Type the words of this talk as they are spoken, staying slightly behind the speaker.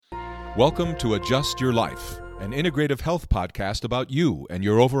Welcome to Adjust Your Life, an integrative health podcast about you and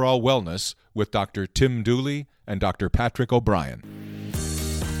your overall wellness with Dr. Tim Dooley and Dr. Patrick O'Brien.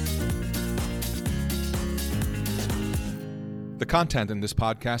 The content in this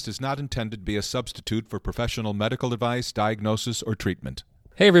podcast is not intended to be a substitute for professional medical advice, diagnosis, or treatment.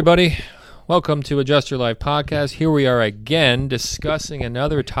 Hey everybody, welcome to Adjust Your Life podcast. Here we are again discussing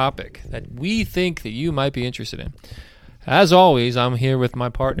another topic that we think that you might be interested in. As always, I'm here with my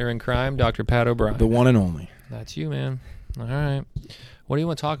partner in crime, Dr. Pat O'Brien. The one and only. That's you, man. All right. What do you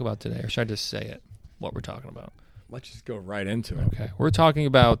want to talk about today? Or should I just say it, what we're talking about? Let's just go right into it. Okay. We're talking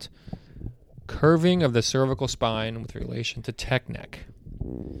about curving of the cervical spine with relation to tech neck.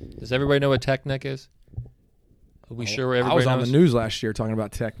 Does everybody know what tech neck is? Are we sure everybody knows? I was on the news last year talking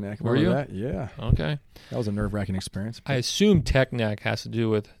about tech neck. Were you? That? Yeah. Okay. That was a nerve-wracking experience. I assume tech neck has to do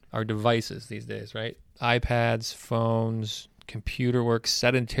with our devices these days, right? iPads, phones, computer work,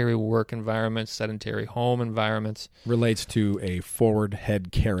 sedentary work environments, sedentary home environments. Relates to a forward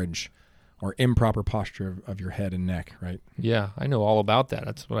head carriage or improper posture of your head and neck, right? Yeah, I know all about that.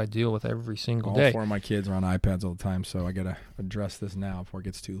 That's what I deal with every single day. All four of my kids are on iPads all the time, so I got to address this now before it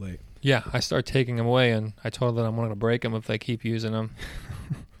gets too late. Yeah, I start taking them away, and I told them I'm going to break them if they keep using them.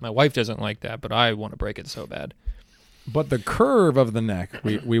 My wife doesn't like that, but I want to break it so bad. But the curve of the neck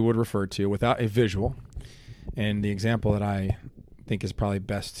we would refer to without a visual, and the example that I think is probably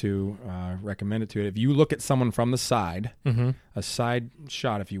best to recommend it to it. If you look at someone from the side, a side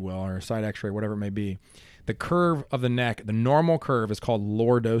shot, if you will, or a side x-ray, whatever it may be, the curve of the neck, the normal curve is called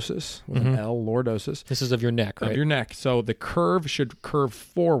lordosis, with an L, lordosis. This is of your neck, right? Of your neck. So the curve should curve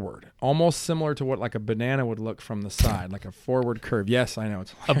forward, almost similar to what like a banana would look from the side, like a forward curve. Yes, I know.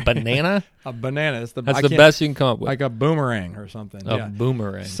 It's a banana? A banana. That's the best you can come up with. Like a boomerang or something. A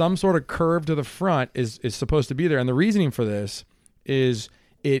boomerang. Some sort of curve to the front is supposed to be there. And the reasoning for this is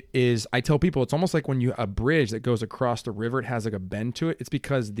I tell people it's almost like when a bridge that goes across the river, it has like a bend to it. It's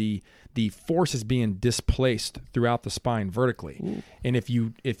because the force is being displaced throughout the spine vertically. Ooh. And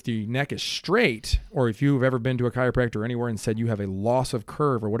if the neck is straight, or if you've ever been to a chiropractor or anywhere and said you have a loss of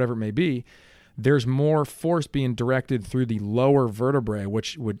curve or whatever it may be, there's more force being directed through the lower vertebrae,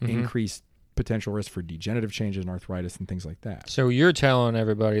 which would increase potential risk for degenerative changes and arthritis and things like that. So you're telling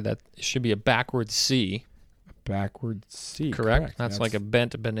everybody that it should be a backward C. Backward C. Correct? That's like a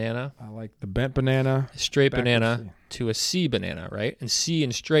bent banana. I like the bent banana. A straight banana to a C banana, right? And C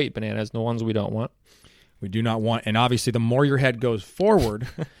and straight bananas are the ones we don't want. We do not want. And obviously, the more your head goes forward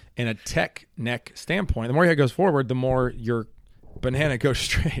in a tech neck standpoint, the more your head goes forward, the more your banana goes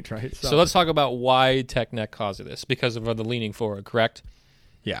straight, right? So let's talk about why tech neck causes this. Because of the leaning forward, correct?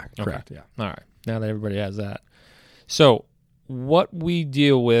 Yeah, correct. Okay. Yeah. All right. Now that everybody has that. So what we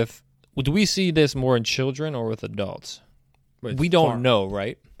deal with, do we see this more in children or with adults? We don't know,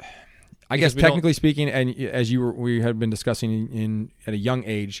 right? I guess technically speaking, and as we had been discussing at a young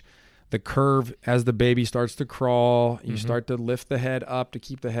age, the curve as the baby starts to crawl, you start to lift the head up to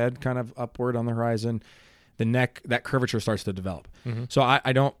keep the head kind of upward on the horizon. The neck, that curvature starts to develop. So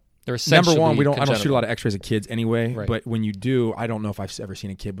I don't. They're essentially number one, I don't congenital. shoot a lot of x-rays of kids anyway, right. But when you do, I don't know if I've ever seen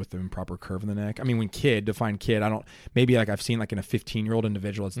a kid with the improper curve in the neck. I mean, define kid, maybe like I've seen like in a 15-year-old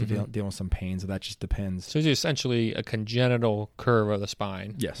individual that's dealing with some pains, so that just depends. So it's essentially a congenital curve of the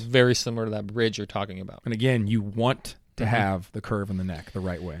spine. Yes. Very similar to that bridge you're talking about. And again, you want to have the curve in the neck the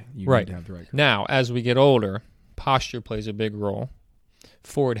right way. You right. need to have the right curve. Now, as we get older, posture plays a big role.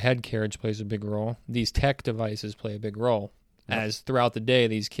 Forward head carriage plays a big role. These tech devices play a big role. As throughout the day,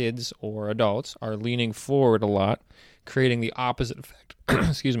 these kids or adults are leaning forward a lot, creating the opposite effect.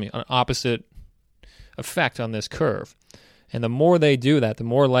 An opposite effect on this curve. And the more they do that, the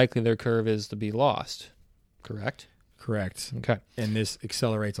more likely their curve is to be lost. Correct? Correct. Okay. And this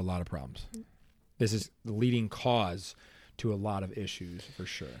accelerates a lot of problems. This is the leading cause to a lot of issues for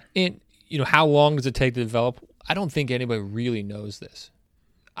sure. And how long does it take to develop? I don't think anybody really knows this.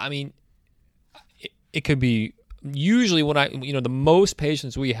 I mean, it could be. Usually when the most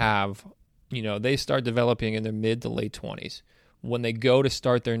patients we have, they start developing in their mid to late 20s. When they go to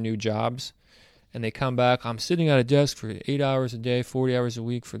start their new jobs and they come back, I'm sitting at a desk for 8 hours a day, 40 hours a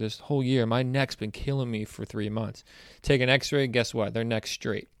week for this whole year. My neck's been killing me for 3 months. Take an x-ray, guess what? Their neck's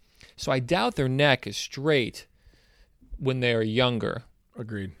straight. So I doubt their neck is straight when they're younger.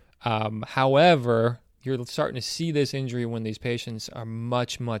 Agreed. However, you're starting to see this injury when these patients are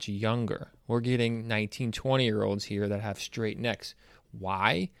much, much younger. We're getting 19, 20-year-olds here that have straight necks.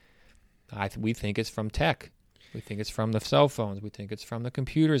 Why? We think it's from tech. We think it's from the cell phones. We think it's from the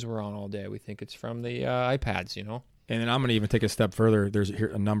computers we're on all day. We think it's from the iPads, And then I'm going to even take a step further. There's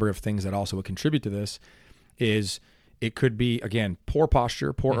a number of things that also would contribute to this is It could be, again, poor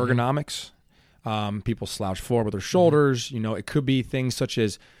posture, poor ergonomics. People slouch forward with their shoulders. It could be things such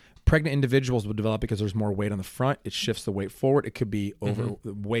as pregnant individuals will develop because there's more weight on the front. It shifts the weight forward. It could be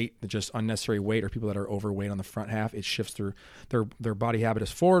overweight, just unnecessary weight, or people that are overweight on the front half. It shifts their body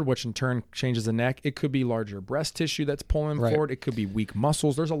habitus forward, which in turn changes the neck. It could be larger breast tissue that's pulling forward. It could be weak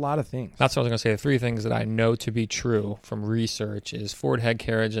muscles. There's a lot of things. That's what I was going to say. The 3 things that I know to be true from research is forward head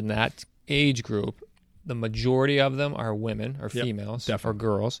carriage in that age group. The majority of them are women or females or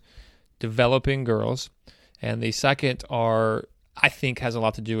girls, developing girls. And the second I think has a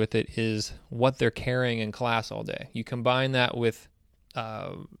lot to do with it, is what they're carrying in class all day. You combine that with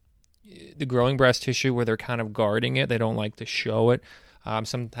the growing breast tissue where they're kind of guarding it. They don't like to show it.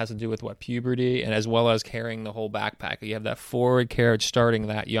 Some has to do with puberty, and as well as carrying the whole backpack. You have that forward carriage starting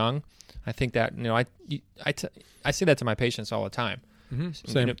that young. I think that, I say that to my patients all the time.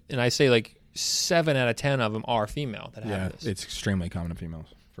 Same. And I say like 7 out of 10 of them are female that have this. It's extremely common in females,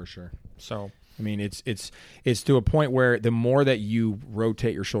 for sure. So... I mean, it's to a point where the more that you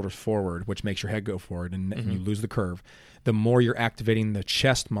rotate your shoulders forward, which makes your head go forward, and you lose the curve, the more you're activating the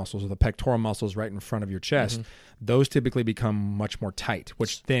chest muscles or the pectoral muscles right in front of your chest. Those typically become much more tight,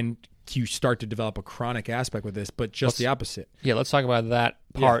 which then you start to develop a chronic aspect with this, but the opposite. Yeah, let's talk about that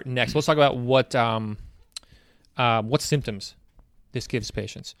part next. Let's talk about what symptoms this gives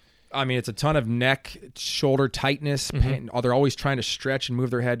patients. I mean, it's a ton of neck, shoulder tightness. Pain. They're always trying to stretch and move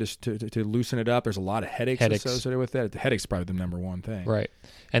their head to loosen it up. There's a lot of headaches associated with that. The headache's probably the number one thing. Right.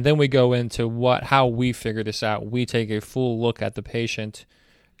 And then we go into how we figure this out. We take a full look at the patient,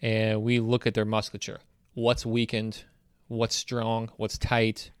 and we look at their musculature. What's weakened, what's strong, what's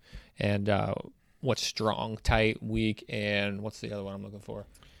tight, and what's strong, tight, weak, and what's the other one I'm looking for?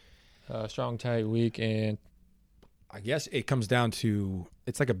 Strong, tight, weak, and... I guess it comes down to,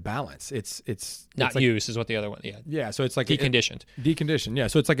 it's like a balance. It's not like, use is what the other one. Yeah. Yeah. So it's like deconditioned. Deconditioned. Yeah.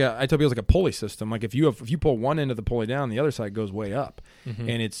 So it's like I tell people it's like a pulley system. Like if you pull one end of the pulley down, the other side goes way up,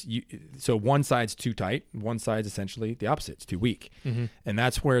 and so one side's too tight, one side's essentially the opposite. It's too weak, and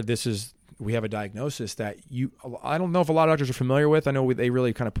that's where we have a diagnosis that I don't know if a lot of doctors are familiar with. I know they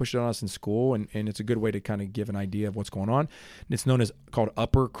really kind of pushed it on us in school, and it's a good way to kind of give an idea of what's going on. And it's called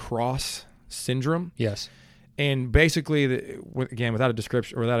upper cross syndrome. Yes. And basically, again, without a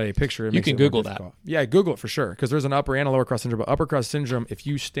description or without a picture, you can Google that. Yeah, Google it for sure, because there's an upper and a lower cross syndrome. But upper cross syndrome, if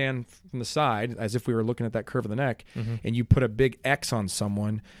you stand from the side, as if we were looking at that curve of the neck, and you put a big X on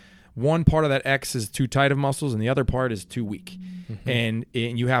someone, one part of that X is too tight of muscles, and the other part is too weak, and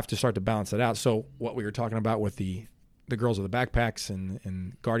you have to start to balance it out. So what we were talking about with the girls with the backpacks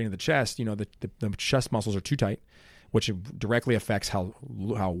and guarding of the chest, the chest muscles are too tight, which directly affects how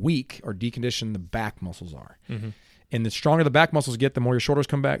weak or deconditioned the back muscles are. And the stronger the back muscles get, the more your shoulders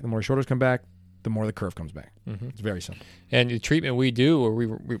come back. The more your shoulders come back, the more the curve comes back. It's very simple. And the treatment we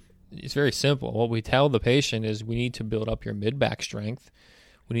do, it's very simple. What we tell the patient is we need to build up your mid-back strength.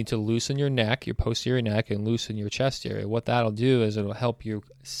 We need to loosen your neck, your posterior neck, and loosen your chest area. What that'll do is it'll help you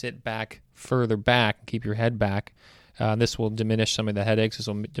sit back further back and keep your head back. This will diminish some of the headaches. This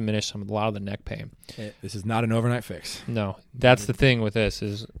will diminish a lot of the neck pain. This is not an overnight fix. No, that's the thing with this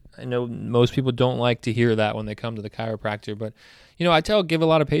is I know most people don't like to hear that when they come to the chiropractor, but I give a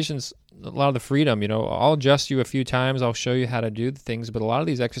lot of patients a lot of the freedom. I'll adjust you a few times. I'll show you how to do the things, but a lot of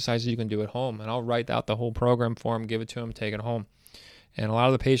these exercises you can do at home, and I'll write out the whole program for them, give it to them, take it home. And a lot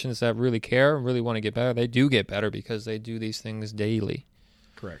of the patients that really care, really want to get better, they do get better because they do these things daily.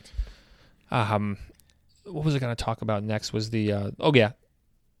 Correct. What was I going to talk about next was the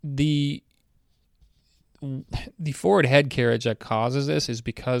forward head carriage that causes this is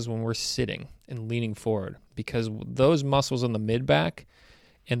because when we're sitting and leaning forward, because those muscles in the mid-back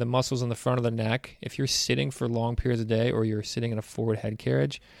and the muscles in the front of the neck, if you're sitting for long periods of the day or you're sitting in a forward head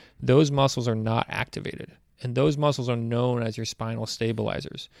carriage, those muscles are not activated. And those muscles are known as your spinal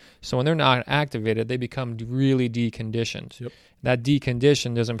stabilizers. So when they're not activated, they become really deconditioned. Yep. That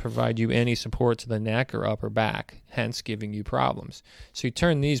decondition doesn't provide you any support to the neck or upper back, hence giving you problems. So you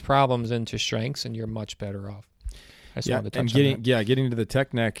turn these problems into strengths, and you're much better off. I just wanted to touch on that. Getting to the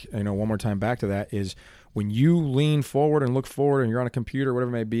tech neck, one more time back to that is when you lean forward and look forward and you're on a computer, whatever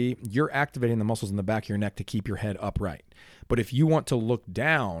it may be, you're activating the muscles in the back of your neck to keep your head upright. But if you want to look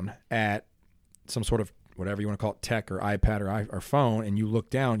down at some sort of whatever you want to call it, tech or iPad or phone, and you look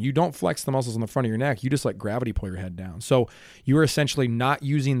down, you don't flex the muscles on the front of your neck. You just let gravity pull your head down. So you are essentially not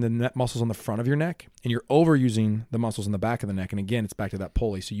using the muscles on the front of your neck, and you're overusing the muscles in the back of the neck. And again, it's back to that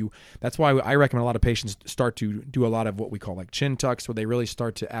pulley. So that's why I recommend a lot of patients start to do a lot of what we call like chin tucks, where they really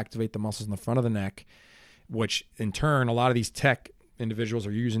start to activate the muscles in the front of the neck, which in turn, a lot of these tech individuals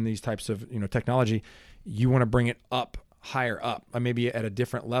are using these types of technology, you want to bring it up higher up, maybe at a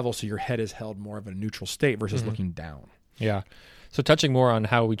different level, so your head is held more of a neutral state versus looking down. Yeah. So touching more on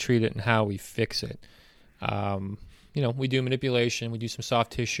how we treat it and how we fix it. We do manipulation. We do some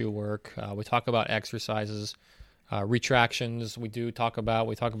soft tissue work. We talk about exercises, retractions. We talk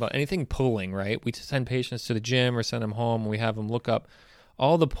about anything pulling, right? We send patients to the gym or send them home, and we have them look up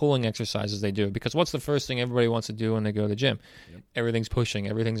all the pulling exercises they do, because what's the first thing everybody wants to do when they go to the gym? Yep. Everything's pushing,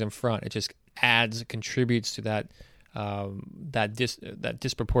 everything's in front. It just contributes to that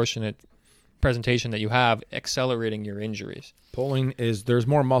disproportionate presentation that you have, accelerating your injuries. Pulling there's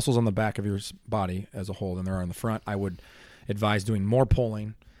more muscles on the back of your body as a whole than there are in the front. I would advise doing more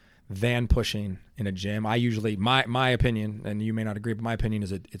pulling than pushing in a gym. I usually, my opinion, and you may not agree, but my opinion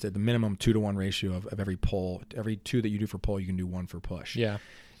is it's at the minimum 2-to-1 ratio of every pull. Every 2 that you do for pull, you can do 1 for push. Yeah.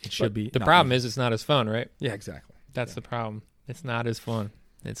 It should be. The problem is it's not as fun, right? Yeah, exactly. That's the problem. It's not as fun.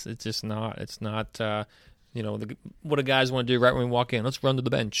 It's just not. It's not, what do guys want to do right when we walk in? Let's run to the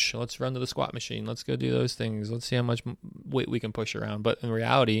bench. Let's run to the squat machine. Let's go do those things. Let's see how much weight we can push around. But in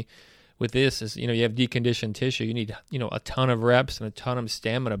reality, with this is, you have deconditioned tissue. You need, a ton of reps and a ton of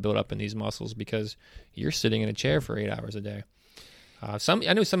stamina built up in these muscles, because you're sitting in a chair for 8 hours a day. I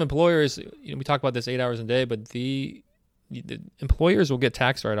know some employers, we talk about this 8 hours a day, but the employers will get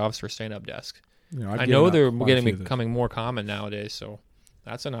tax write-offs for staying up desk. I know they're becoming more common nowadays. So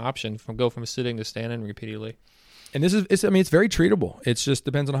that's an option, go from sitting to standing repeatedly. And it's very treatable. It just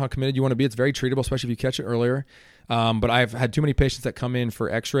depends on how committed you want to be. It's very treatable, especially if you catch it earlier. But I've had too many patients that come in for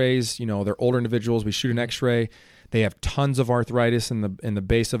x-rays. They're older individuals. We shoot an x-ray. They have tons of arthritis in the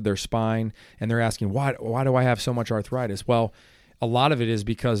base of their spine, and they're asking, why do I have so much arthritis? Well, a lot of it is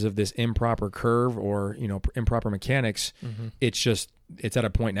because of this improper curve or improper mechanics. Mm-hmm. It's at a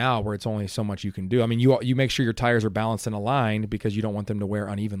point now where it's only so much you can do. I mean, you make sure your tires are balanced and aligned, because you don't want them to wear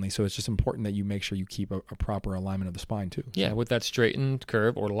unevenly. So it's just important that you make sure you keep a proper alignment of the spine too. Yeah, with that straightened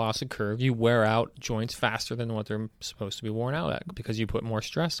curve or loss of curve, you wear out joints faster than what they're supposed to be worn out at, because you put more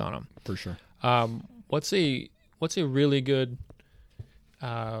stress on them. For sure. What's a really good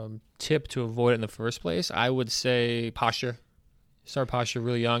tip to avoid it in the first place? I would say posture. Start posture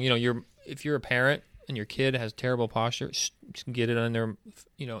really young. If you're a parent and your kid has terrible posture, just get it in their,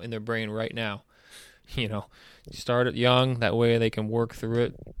 in their brain right now. Start it young. That way they can work through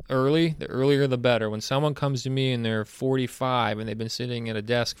it early. The earlier, the better. When someone comes to me and they're 45 and they've been sitting at a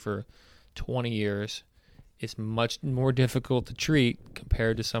desk for 20 years, it's much more difficult to treat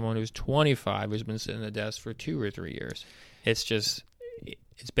compared to someone who's 25 who's been sitting at a desk for 2 or 3 years. It's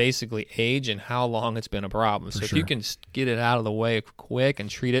basically age and how long it's been a problem. So if you can get it out of the way quick and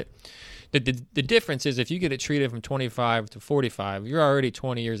treat it, the difference is if you get it treated from 25 to 45, you're already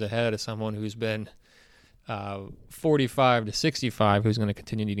 20 years ahead of someone who's been 45 to 65 who's going to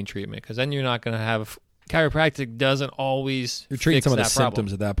continue needing treatment, because then you're not going to have chiropractic doesn't always you're treating fix some of the that problem.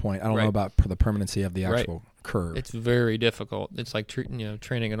 Symptoms at that point. I don't know about the permanency of the actual curve. It's very difficult. It's like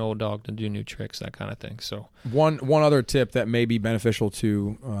training an old dog to do new tricks, that kind of thing. So one other tip that may be beneficial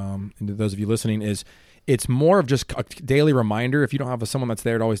to those of you listening is it's more of just a daily reminder. If you don't have someone that's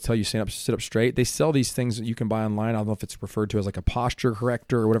there to always tell you sit up straight, they sell these things that you can buy online. I don't know if it's referred to as like a posture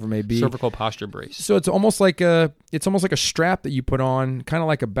corrector or whatever it may be. Cervical posture brace. So it's almost like a strap that you put on, kind of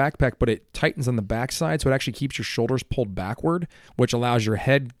like a backpack, but it tightens on the backside, so it actually keeps your shoulders pulled backward, which allows your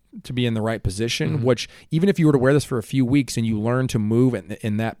head to be in the right position, mm-hmm. which even if you were to wear this for a few weeks and you learn to move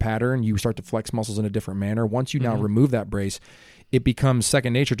in that pattern, you start to flex muscles in a different manner. Once you now remove that brace, it becomes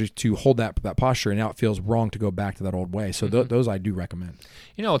second nature to hold that posture, and now it feels wrong to go back to that old way. So those I do recommend.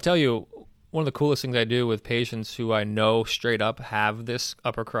 I'll tell you, one of the coolest things I do with patients who I know straight up have this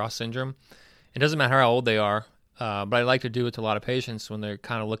upper cross syndrome, it doesn't matter how old they are, but I like to do it to a lot of patients when they're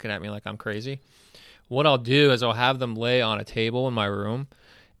kind of looking at me like I'm crazy. What I'll do is I'll have them lay on a table in my room,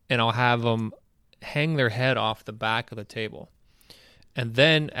 and I'll have them hang their head off the back of the table. And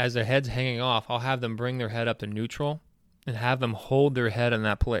then as their head's hanging off, I'll have them bring their head up to neutral and have them hold their head in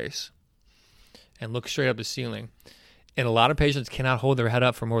that place and look straight up the ceiling. And a lot of patients cannot hold their head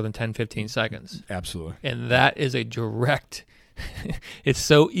up for more than 10, 15 seconds. Absolutely. And that is a direct, it's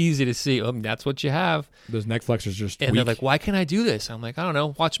so easy to see. That's what you have. Those neck flexors just And weak. They're like, why can't I do this? I'm like, I don't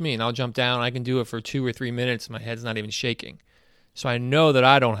know. Watch me. And I'll jump down. I can do it for 2 or 3 minutes. My head's not even shaking. So I know that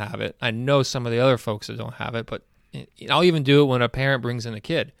I don't have it. I know some of the other folks that don't have it. But I'll even do it when a parent brings in a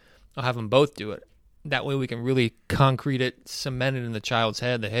kid. I'll have them both do it. That way we can really concrete it, cement it in the child's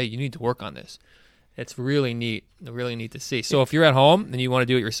head that, hey, you need to work on this. It's really neat to see. So if you're at home and you want to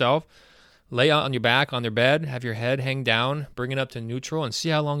do it yourself, lay out on your back on their bed, have your head hang down, bring it up to neutral, and see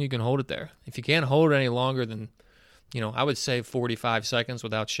how long you can hold it there. If you can't hold it any longer than I would say 45 seconds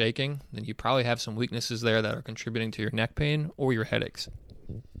without shaking, then you probably have some weaknesses there that are contributing to your neck pain or your headaches.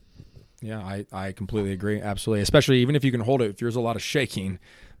 Yeah, I completely agree. Absolutely. Especially even if you can hold it, if there's a lot of shaking,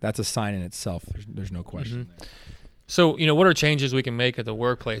 that's a sign in itself. There's no question there. So, what are changes we can make at the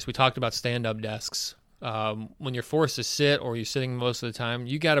workplace? We talked about stand-up desks. When you're forced to sit or you're sitting most of the time,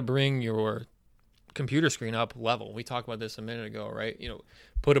 you got to bring your computer screen up level. We talked about this a minute ago, right?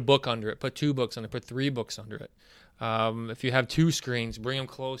 Put a book under it, put 2 books under it, put 3 books under it. If you have 2 screens, bring them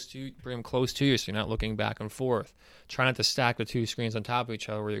close to you so you're not looking back and forth. Try not to stack the 2 screens on top of each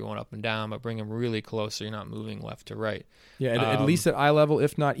other where you're going up and down, but bring them really close so you're not moving left to right. Yeah, at least at eye level,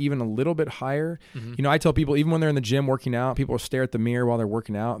 if not even a little bit higher. I tell people, even when they're in the gym working out, people stare at the mirror while they're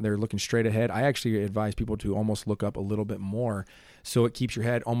working out and they're looking straight ahead. I actually advise people to almost look up a little bit more so it keeps your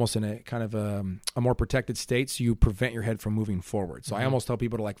head almost in a kind of a more protected state so you prevent your head from moving forward. So I almost tell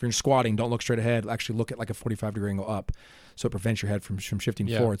people to, like, if you're squatting, don't look straight ahead. Actually look at like a 45-degree angle up so it prevents your head from shifting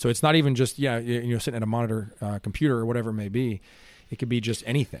forward. So it's not even just, sitting at a monitor computer or whatever it may be. It could be just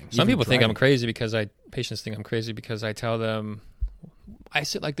anything. Some people think I'm crazy patients think I'm crazy because I tell them, I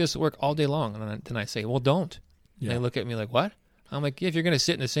sit like this at work all day long. And then I say, well, don't. Yeah. And they look at me like, what? I'm like, if you're going to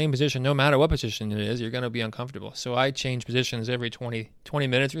sit in the same position, no matter what position it is, you're going to be uncomfortable. So I change positions every 20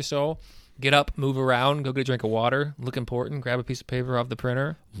 minutes or so. Get up, move around, go get a drink of water, look important, grab a piece of paper off the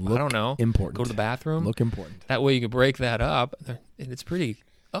printer. I don't know. Important. Go to the bathroom. Look important. That way you can break that up. And it's pretty,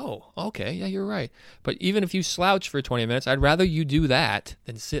 okay, yeah, you're right. But even if you slouch for 20 minutes, I'd rather you do that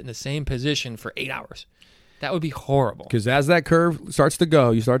than sit in the same position for 8 hours. That would be horrible. Because as that curve starts to go,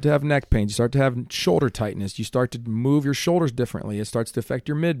 you start to have neck pain, you start to have shoulder tightness, you start to move your shoulders differently. It starts to affect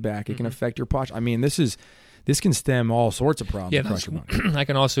your mid-back. It can affect your posture. I mean, this can stem all sorts of problems. Yeah, I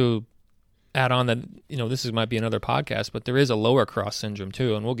can also add on that, this might be another podcast, but there is a lower cross syndrome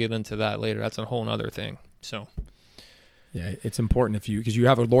too, and we'll get into that later. That's a whole other thing. So, yeah, it's important because you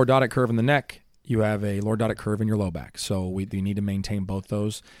have a lordotic curve in the neck, you have a lordotic curve in your low back. So we need to maintain both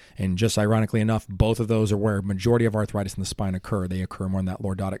those. And just ironically enough, both of those are where majority of arthritis in the spine occur. They occur more in that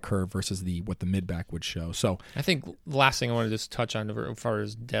lordotic curve versus what the mid back would show. So I think the last thing I want to just touch on as far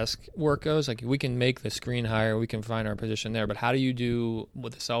as desk work goes, like we can make the screen higher, we can find our position there, but how do you do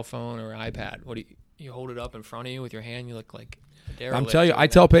with a cell phone or iPad? What do you hold it up in front of you with your hand? You look like a derelict. I'm telling you, I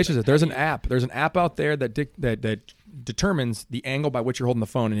tell patients that there's an app. There's an app out there that determines the angle by which you're holding the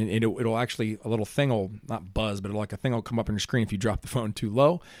phone, and it'll actually, a little thing will not buzz, but a thing will come up on your screen if you drop the phone too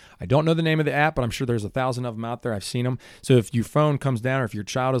low. I don't know the name of the app, but I'm sure there's 1,000 of them out there. I've seen them. So if your phone comes down or if your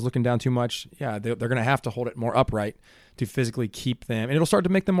child is looking down too much, they're going to have to hold it more upright to physically keep them, and it'll start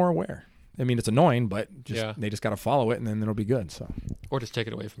to make them more aware. I mean, it's annoying, but they just got to follow it, and then it'll be good. So, or just take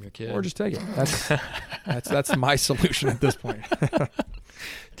it away from your kid, or just take it. That's my solution at this point.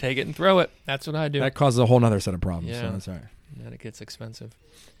 Take it and throw it. That's what I do. That causes a whole other set of problems. Yeah, so that's all right. And it gets expensive.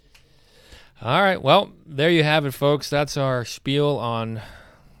 All right, well, there you have it, folks. That's our spiel on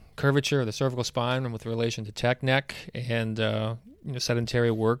curvature of the cervical spine with relation to tech neck and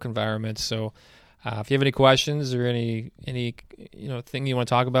sedentary work environments. So. If you have any questions or any thing you want to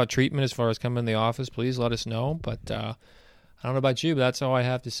talk about treatment as far as coming in the office, please let us know. But I don't know about you, but that's all I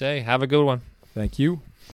have to say. Have a good one. Thank you.